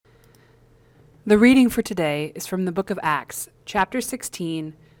The reading for today is from the book of Acts, chapter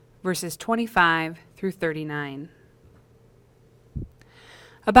 16, verses 25 through 39.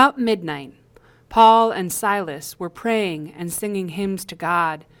 About midnight, Paul and Silas were praying and singing hymns to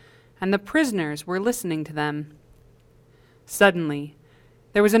God, and the prisoners were listening to them. Suddenly,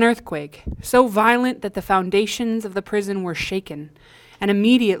 there was an earthquake, so violent that the foundations of the prison were shaken, and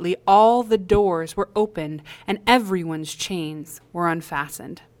immediately all the doors were opened and everyone's chains were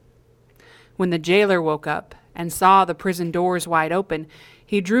unfastened. When the jailer woke up and saw the prison doors wide open,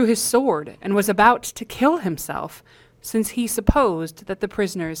 he drew his sword and was about to kill himself, since he supposed that the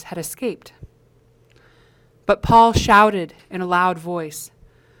prisoners had escaped. But Paul shouted in a loud voice,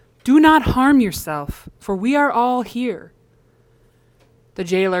 "Do not harm yourself, for we are all here." The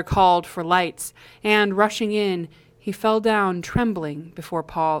jailer called for lights, and rushing in, he fell down trembling before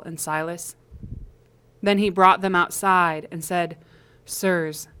Paul and Silas. Then he brought them outside and said,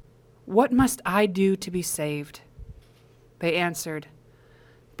 "Sirs, what must I do to be saved?" They answered,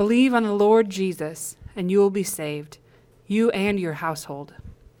 "Believe on the Lord Jesus, and you will be saved, you and your household."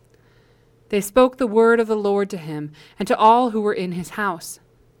 They spoke the word of the Lord to him and to all who were in his house.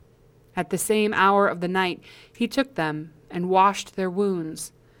 At the same hour of the night, he took them and washed their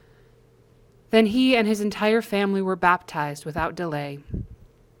wounds. Then he and his entire family were baptized without delay.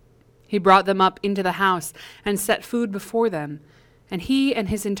 He brought them up into the house and set food before them, and he and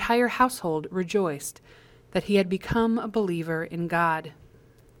his entire household rejoiced that he had become a believer in God.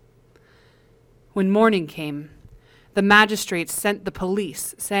 When morning came, the magistrates sent the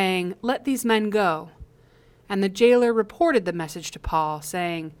police, saying, "Let these men go." And the jailer reported the message to Paul,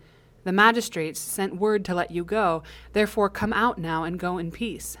 saying, "The magistrates sent word to let you go, therefore come out now and go in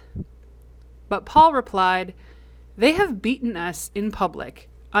peace." But Paul replied, "They have beaten us in public,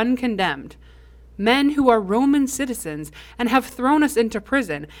 uncondemned, men who are Roman citizens, and have thrown us into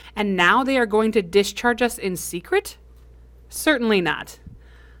prison, and now they are going to discharge us in secret? Certainly not.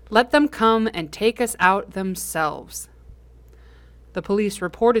 Let them come and take us out themselves." The police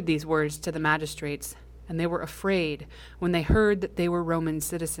reported these words to the magistrates, and they were afraid when they heard that they were Roman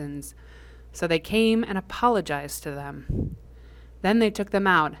citizens. So they came and apologized to them. Then they took them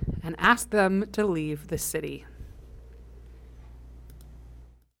out and asked them to leave the city.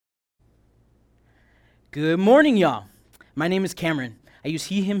 Good morning, y'all. My name is Cameron. I use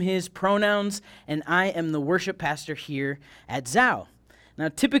he, him, his pronouns, and I am the worship pastor here at Zao. Now,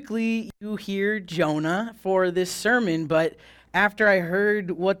 typically you hear Jonah for this sermon, but after I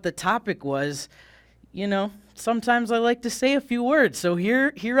heard what the topic was, sometimes I like to say a few words, so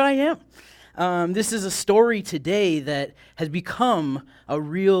here I am. This is a story today that has become a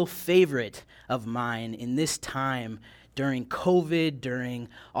real favorite of mine in this time during COVID, during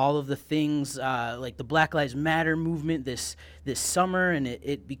all of the things like the Black Lives Matter movement this summer, and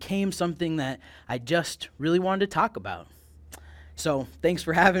it became something that I just really wanted to talk about. So thanks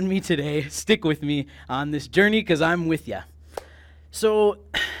for having me today. Stick with me on this journey because I'm with you. So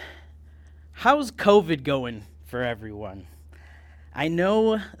how's COVID going for everyone? I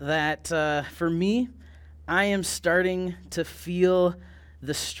know that for me, I am starting to feel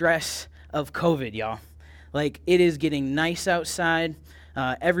the stress of COVID, y'all. Like, it is getting nice outside.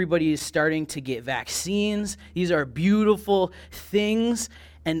 Everybody is starting to get vaccines. These are beautiful things.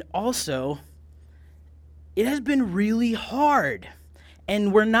 And also, it has been really hard.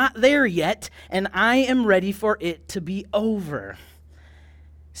 And we're not there yet, and I am ready for it to be over.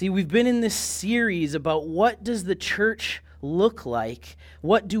 See, we've been in this series about what does the church look like?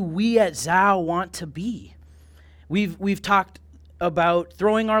 What do we at Zao want to be? We've talked about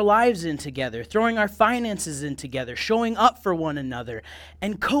throwing our lives in together, throwing our finances in together, showing up for one another.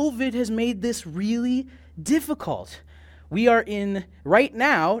 And COVID has made this really difficult. We are right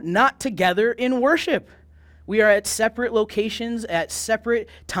now, not together in worship. We are at separate locations, at separate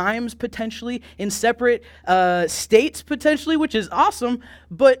times potentially, in separate states potentially, which is awesome,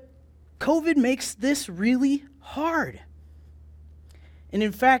 but COVID makes this really hard. And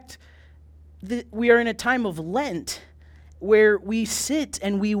in fact, we are in a time of Lent where we sit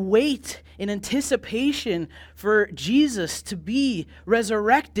and we wait in anticipation for Jesus to be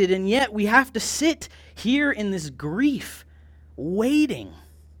resurrected, and yet we have to sit here in this grief, waiting.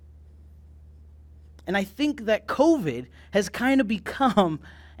 And I think that COVID has kind of become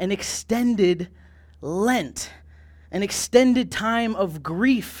an extended Lent, an extended time of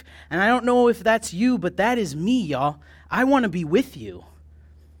grief. And I don't know if that's you, but that is me, y'all. I want to be with you.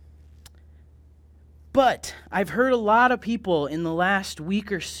 But I've heard a lot of people in the last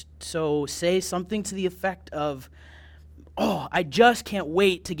week or so say something to the effect of, "Oh, I just can't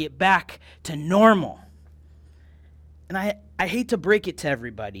wait to get back to normal." And I hate to break it to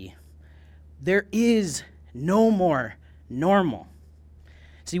everybody, there is no more normal.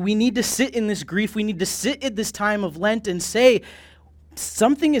 See, we need to sit in this grief. We need to sit at this time of Lent and say,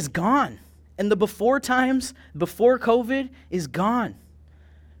 something is gone. And the before times, before COVID, is gone.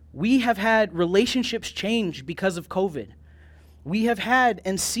 We have had relationships change because of COVID. We have had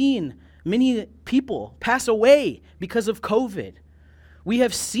and seen many people pass away because of COVID. We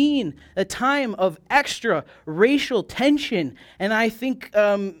have seen a time of extra racial tension, and I think,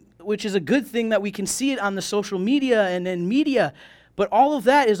 which is a good thing that we can see it on the social media and in media, but all of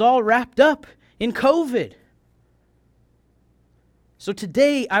that is all wrapped up in COVID. So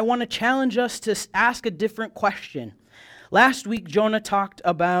today, I want to challenge us to ask a different question. Last week, Jonah talked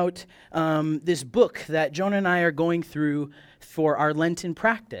about this book that Jonah and I are going through for our Lenten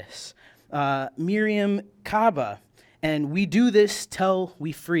practice, Miriam Kaba, and we do this till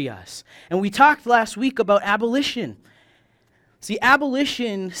we free us. And we talked last week about abolition. See,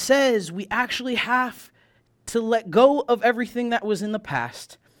 abolition says we actually have to let go of everything that was in the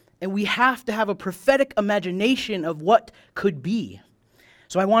past, and we have to have a prophetic imagination of what could be.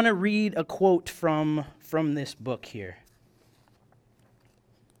 So I want to read a quote from this book here.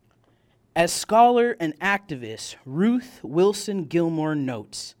 As scholar and activist Ruth Wilson Gilmore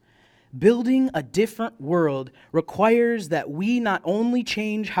notes, building a different world requires that we not only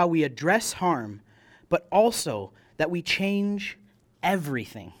change how we address harm, but also that we change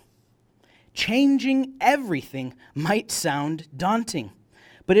everything. Changing everything might sound daunting,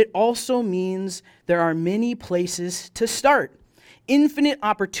 but it also means there are many places to start, infinite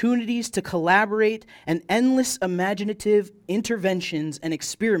opportunities to collaborate, and endless imaginative interventions and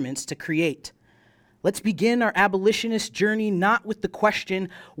experiments to create. Let's begin our abolitionist journey not with the question,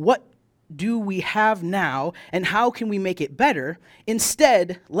 what do we have now and how can we make it better?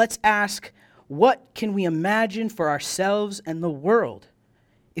 Instead, let's ask, what can we imagine for ourselves and the world?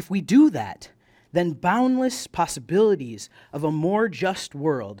 If we do that, then boundless possibilities of a more just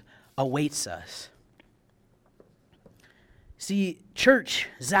world awaits us. See, church,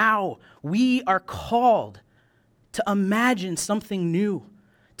 Zao, we are called to imagine something new,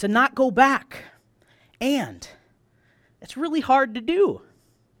 to not go back. And it's really hard to do.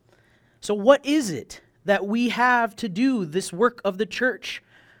 So what is it that we have to do this work of the church?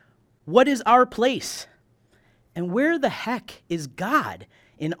 What is our place? And where the heck is God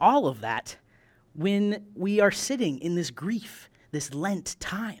in all of that when we are sitting in this grief, this Lent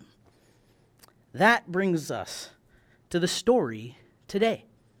time? That brings us to the story today.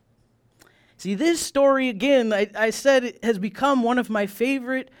 See, this story, again, I said it has become one of my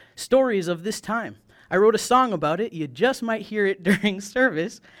favorite stories of this time. I wrote a song about it. You just might hear it during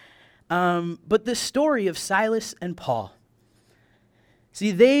service. But the story of Silas and Paul.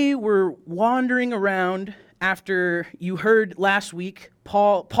 See, they were wandering around after you heard last week.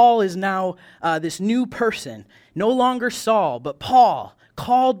 Paul is now this new person, no longer Saul, but Paul,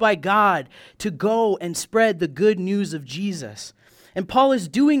 called by God to go and spread the good news of Jesus. And Paul is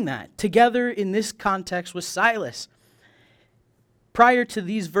doing that together in this context with Silas. Prior to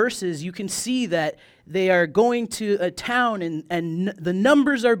these verses, you can see that they are going to a town and the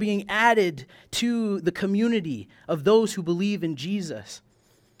numbers are being added to the community of those who believe in Jesus.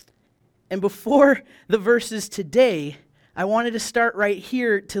 And before the verses today, I wanted to start right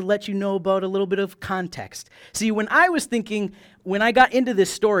here to let you know about a little bit of context. See, when I got into this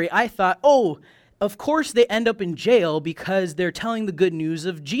story, I thought, of course they end up in jail because they're telling the good news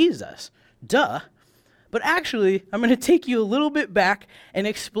of Jesus. Duh. But actually, I'm going to take you a little bit back and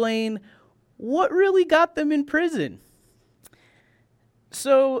explain what really got them in prison.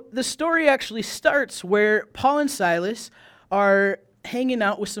 So the story actually starts where Paul and Silas are hanging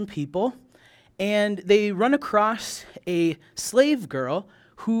out with some people, and they run across a slave girl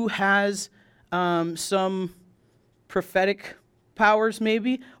who has some prophetic powers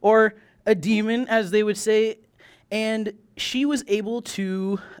maybe, or a demon, as they would say, and she was able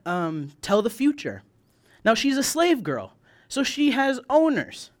to tell the future. Now, she's a slave girl, so she has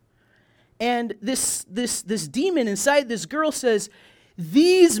owners. And this demon inside this girl says,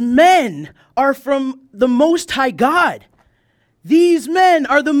 these men are from the Most High God. These men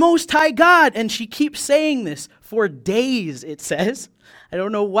are the Most High God. And she keeps saying this for days, it says. I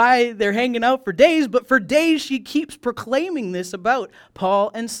don't know why they're hanging out for days, but for days she keeps proclaiming this about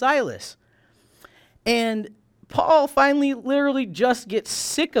Paul and Silas. And Paul finally literally just gets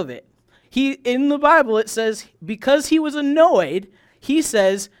sick of it. In the Bible, it says, because he was annoyed, he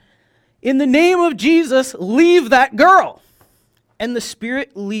says, in the name of Jesus, leave that girl. And the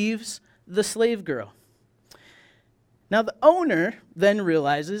spirit leaves the slave girl. Now, the owner then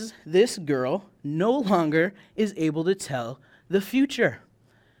realizes this girl no longer is able to tell the future.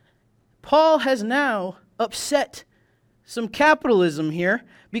 Paul has now upset some capitalism here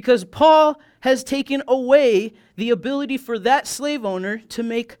because Paul has taken away the ability for that slave owner to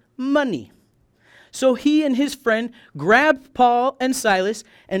make money. So he and his friend grab Paul and Silas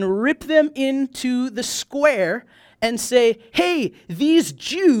and rip them into the square and say, hey, these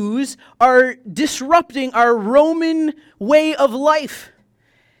Jews are disrupting our Roman way of life.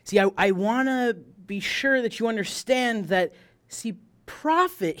 See, I want to be sure that you understand that,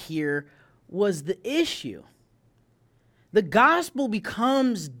 profit here was the issue. The gospel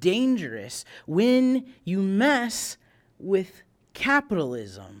becomes dangerous when you mess with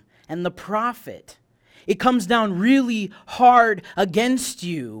capitalism and the profit. It comes down really hard against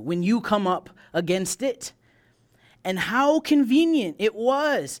you when you come up against it. And how convenient it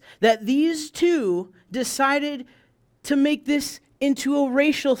was that these two decided to make this into a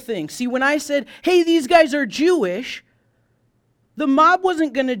racial thing. See, when I said, hey, these guys are Jewish, the mob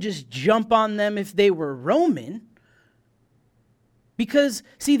wasn't going to just jump on them if they were Roman. Because,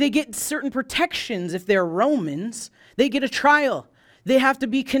 they get certain protections if they're Romans. They get a trial. They have to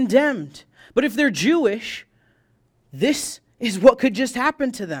be condemned. But if they're Jewish, this is what could just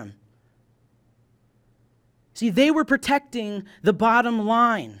happen to them. They were protecting the bottom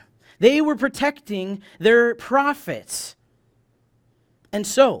line. They were protecting their profits. And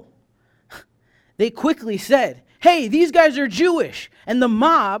so, they quickly said, hey, these guys are Jewish. And the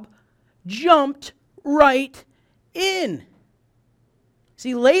mob jumped right in.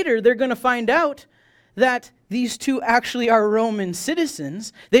 Later they're going to find out that these two actually are Roman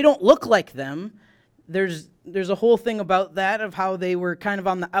citizens. They don't look like them. There's a whole thing about that, of how they were kind of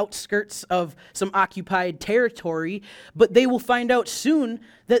on the outskirts of some occupied territory, but they will find out soon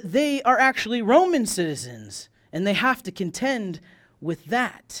that they are actually Roman citizens, and they have to contend with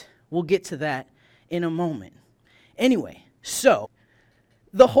that. We'll get to that in a moment. Anyway, so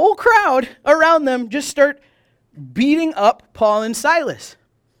the whole crowd around them just start beating up Paul and Silas.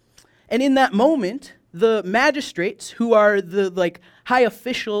 And in that moment, the magistrates, who are the high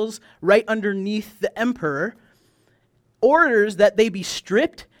officials right underneath the emperor, orders that they be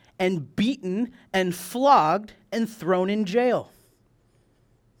stripped and beaten and flogged and thrown in jail.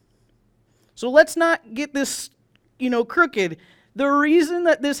 So let's not get this, crooked. The reason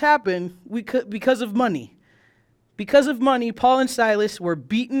that this happened, because of money. Because of money, Paul and Silas were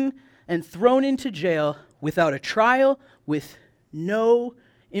beaten and thrown into jail without a trial, with no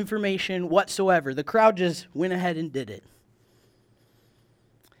information whatsoever. The crowd just went ahead and did it.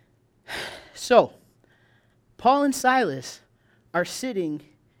 So, Paul and Silas are sitting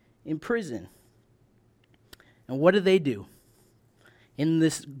in prison. And what do? In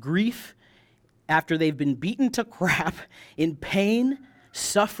this grief, after they've been beaten to crap, in pain,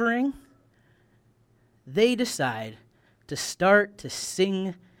 suffering, they decide to start to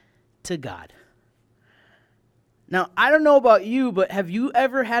sing to God. Now, I don't know about you, but have you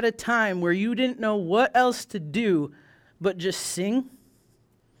ever had a time where you didn't know what else to do but just sing?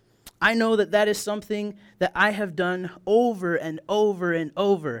 I know that is something that I have done over and over and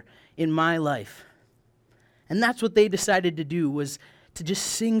over in my life. And that's what they decided to do, was to just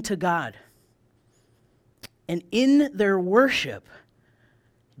sing to God. And in their worship,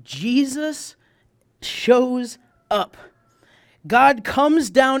 Jesus shows up. God comes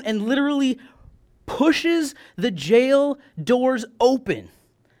down and literally pushes the jail doors open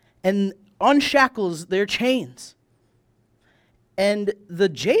and unshackles their chains. And the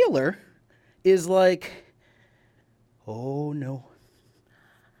jailer is like, oh no,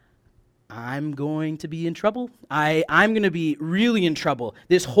 I'm going to be in trouble. I'm going to be really in trouble.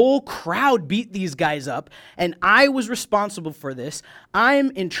 This whole crowd beat these guys up, and I was responsible for this.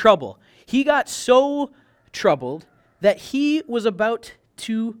 I'm in trouble. He got so troubled that he was about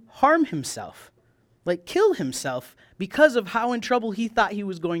to harm himself. Kill himself, because of how in trouble he thought he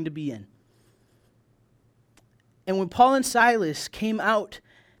was going to be in. And when Paul and Silas came out,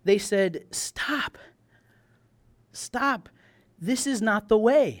 they said, stop. This is not the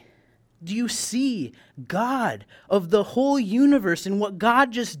way. Do you see God of the whole universe and what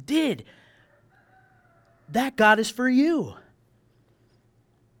God just did? That God is for you.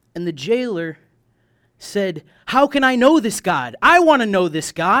 And the jailer said, how can I know this God? I want to know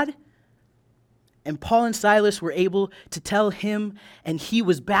this God. And Paul and Silas were able to tell him, and he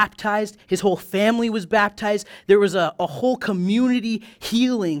was baptized. His whole family was baptized. There was a whole community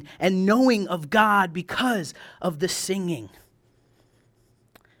healing and knowing of God because of the singing.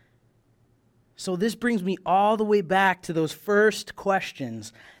 So this brings me all the way back to those first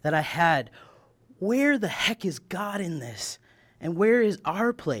questions that I had. Where the heck is God in this? And where is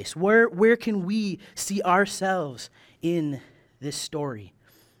our place? Where can we see ourselves in this story?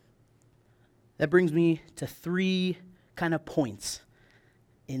 that brings me to 3 kind of points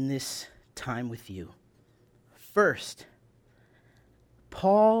in this time with you. First,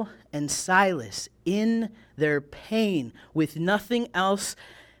 Paul and Silas, in their pain, with nothing else,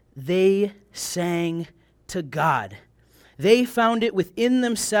 they sang to God. They found it within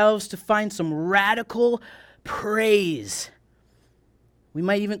themselves to find some radical praise. We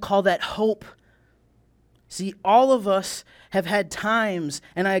might even call that hope. See, all of us have had times,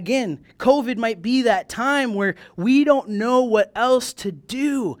 and again, COVID might be that time where we don't know what else to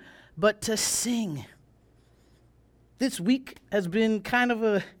do but to sing. This week has been kind of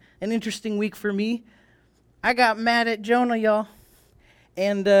an interesting week for me. I got mad at Jonah, y'all.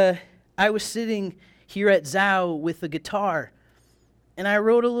 And I was sitting here at Zao with a guitar, and I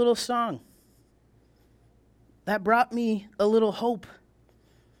wrote a little song. That brought me a little hope.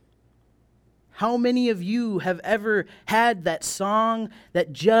 How many of you have ever had that song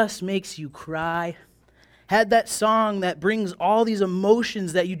that just makes you cry? Had that song that brings all these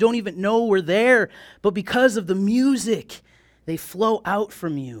emotions that you don't even know were there, but because of the music, they flow out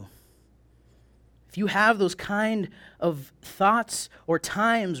from you. If you have those kind of thoughts or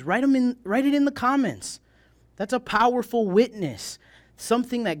times, write it in the comments. That's a powerful witness.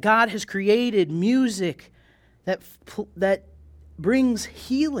 Something that God has created, music that brings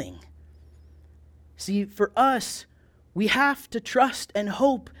healing. See, for us, we have to trust and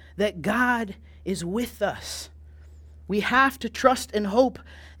hope that God is with us. We have to trust and hope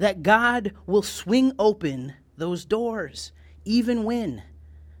that God will swing open those doors, even when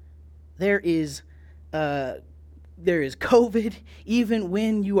there is COVID, even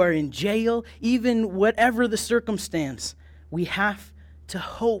when you are in jail, even whatever the circumstance. We have to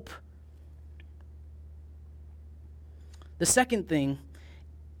hope. The second thing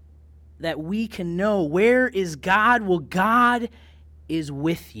that we can know, where is God? Well, God is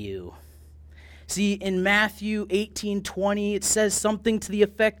with you. See, in Matthew 18:20, it says something to the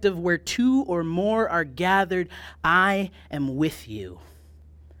effect of, where 2 or more are gathered, I am with you.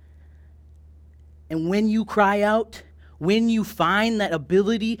 And when you cry out, when you find that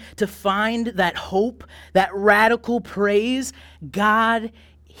ability to find that hope, that radical praise, God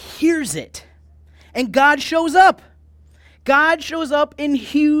hears it. And God shows up. God shows up in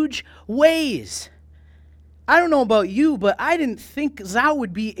huge ways. I don't know about you, but I didn't think Zao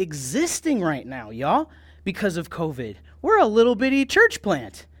would be existing right now, y'all, because of COVID. We're a little bitty church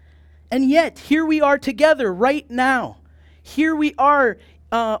plant. And yet, here we are together right now. Here we are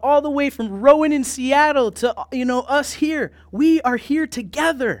all the way from Rowan in Seattle to, us here. We are here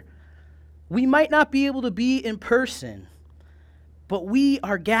together. We might not be able to be in person, but we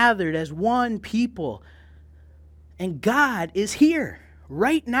are gathered as one people. And God is here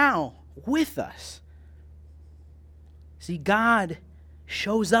right now with us. See, God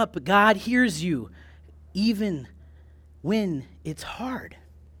shows up. God hears you even when it's hard.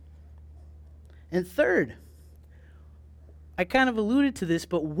 And third, I kind of alluded to this,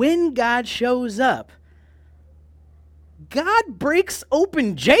 but when God shows up, God breaks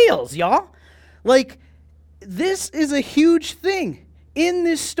open jails, y'all. Like, this is a huge thing. In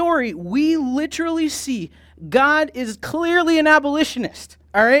this story, we literally see God is clearly an abolitionist,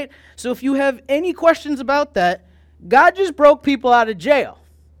 all right? So if you have any questions about that, God just broke people out of jail.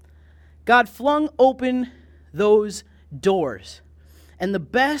 God flung open those doors. And the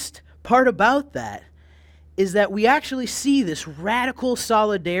best part about that is that we actually see this radical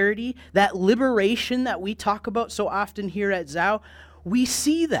solidarity, that liberation that we talk about so often here at Zao. We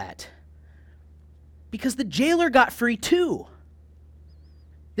see that because the jailer got free too.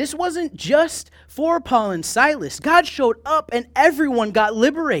 This wasn't just for Paul and Silas. God showed up and everyone got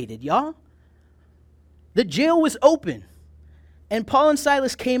liberated, y'all. The jail was open. And Paul and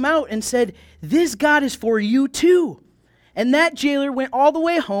Silas came out and said, this God is for you too. And that jailer went all the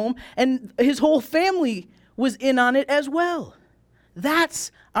way home, and his whole family was in on it as well.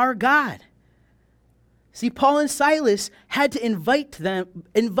 That's our God. See, Paul and Silas had to invite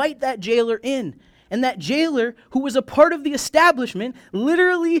that jailer in. And that jailer, who was a part of the establishment,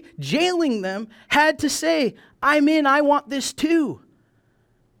 literally jailing them, had to say, I'm in, I want this too.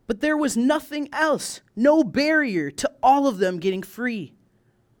 But there was nothing else, no barrier to all of them getting free.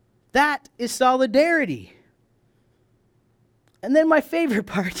 That is solidarity. And then my favorite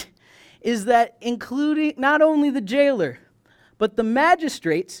part is that including not only the jailer, but the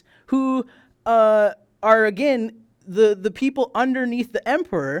magistrates who are, again, the people underneath the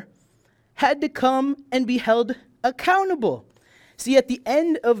emperor, had to come and be held accountable. See, at the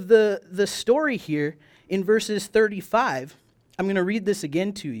end of the story here, in verses 35, I'm going to read this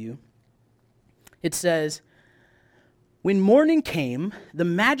again to you. It says, When morning came, the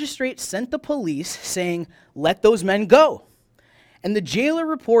magistrate sent the police, saying, "Let those men go." And the jailer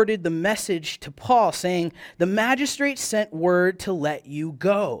reported the message to Paul, saying, "The magistrate sent word to let you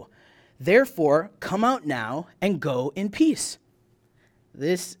go. Therefore, come out now and go in peace."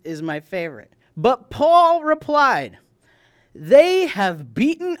 This is my favorite. But Paul replied, "They have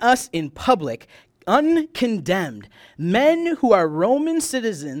beaten us in public, uncondemned, men who are Roman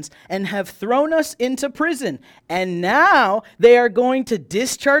citizens, and have thrown us into prison. And now they are going to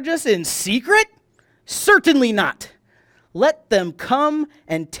discharge us in secret? Certainly not. Let them come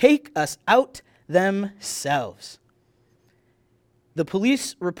and take us out themselves." The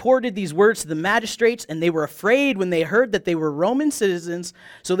police reported these words to the magistrates, and they were afraid when they heard that they were Roman citizens,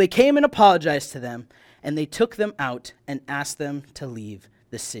 so they came and apologized to them, and they took them out and asked them to leave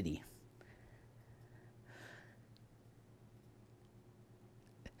the city.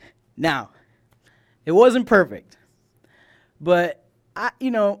 Now, it wasn't perfect, but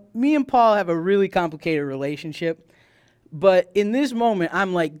me and Paul have a really complicated relationship. But in this moment,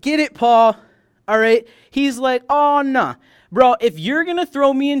 I'm like, "Get it, Paul? All right?" He's like, "Oh, nah. Bro, if you're going to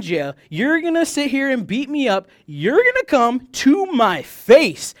throw me in jail, you're going to sit here and beat me up, you're going to come to my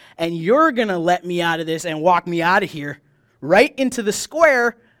face, and you're going to let me out of this and walk me out of here right into the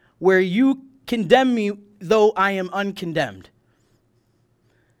square where you condemn me, though I am uncondemned."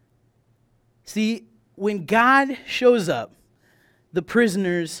 See, when God shows up, the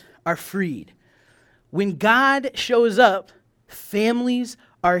prisoners are freed. When God shows up, families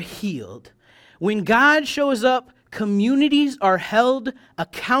are healed. When God shows up, communities are held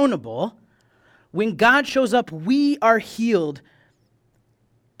accountable. When God shows up, we are healed.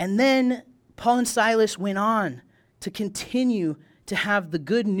 And then Paul and Silas went on to continue to have the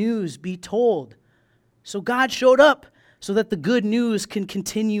good news be told. So God showed up so that the good news can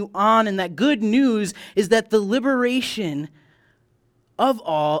continue on. And that good news is that the liberation of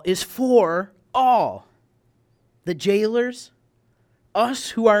all is for all. The jailers,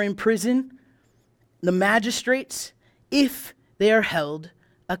 us who are in prison, the magistrates, if they are held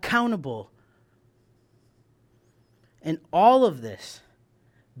accountable. And all of this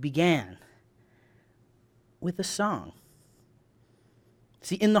began with a song.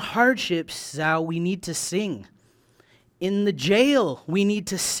 See, in the hardships, we need to sing. In the jail, we need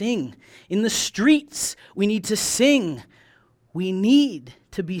to sing. In the streets, we need to sing. We need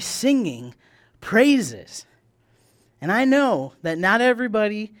to be singing praises. And I know that not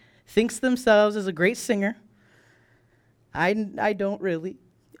everybody thinks themselves as a great singer. I don't really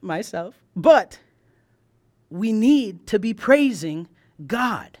myself. But we need to be praising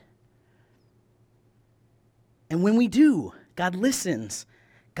God. And when we do, God listens,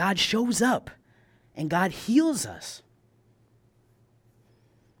 God shows up, and God heals us.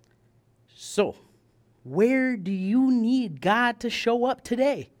 So, where do you need God to show up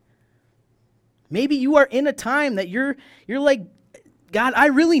today? Maybe you are in a time that you're like, "God, I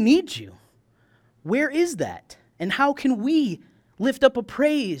really need you." Where is that? And how can we lift up a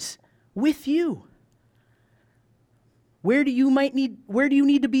praise with you? Where do you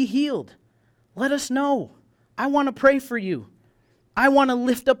need to be healed? Let us know. I want to pray for you. I want to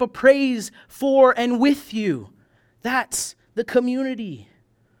lift up a praise for and with you. That's the community.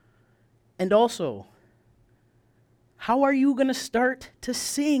 And also, how are you going to start to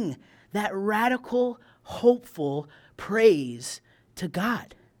sing that radical, hopeful praise to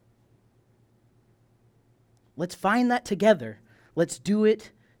God? Let's find that together. Let's do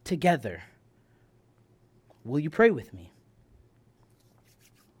it together. Will you pray with me?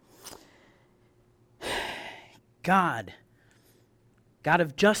 God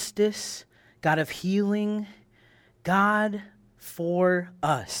of justice, God of healing, God for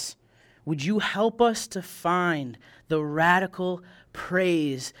us. Would you help us to find the radical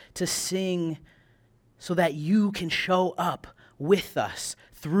praise to sing so that you can show up with us,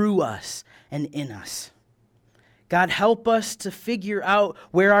 through us, and in us? God, help us to figure out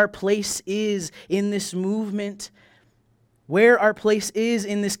where our place is in this movement, where our place is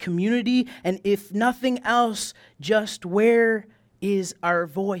in this community, and if nothing else, just where is our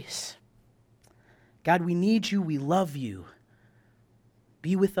voice? God, we need you. We love you.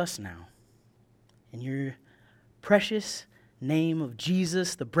 Be with us now. In your precious name of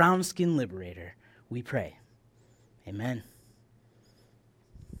Jesus, the brown-skinned liberator, we pray. Amen.